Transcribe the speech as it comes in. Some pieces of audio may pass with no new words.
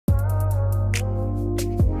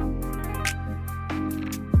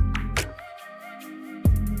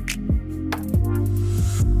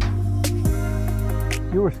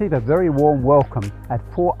You'll receive a very warm welcome at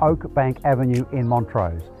 4 Oakbank Avenue in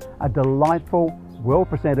Montrose. A delightful,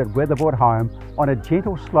 well-presented weatherboard home on a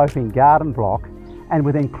gentle sloping garden block and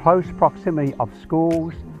within close proximity of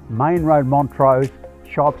schools, main road Montrose,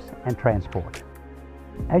 shops and transport.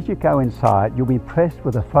 As you go inside, you'll be impressed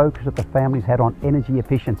with the focus that the family's had on energy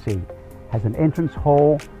efficiency. Has an entrance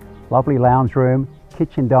hall, lovely lounge room,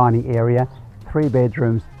 kitchen dining area, 3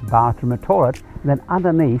 bedrooms, bathroom and toilet, and then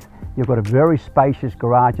underneath you've got a very spacious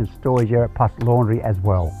garage and storage area plus laundry as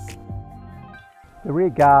well. The rear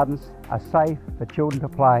gardens are safe for children to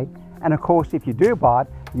play, and of course if you do buy it,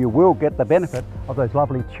 you will get the benefit of those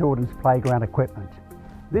lovely children's playground equipment.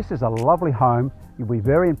 This is a lovely home, you'll be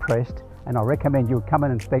very impressed, and I recommend you come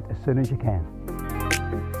and inspect as soon as you can.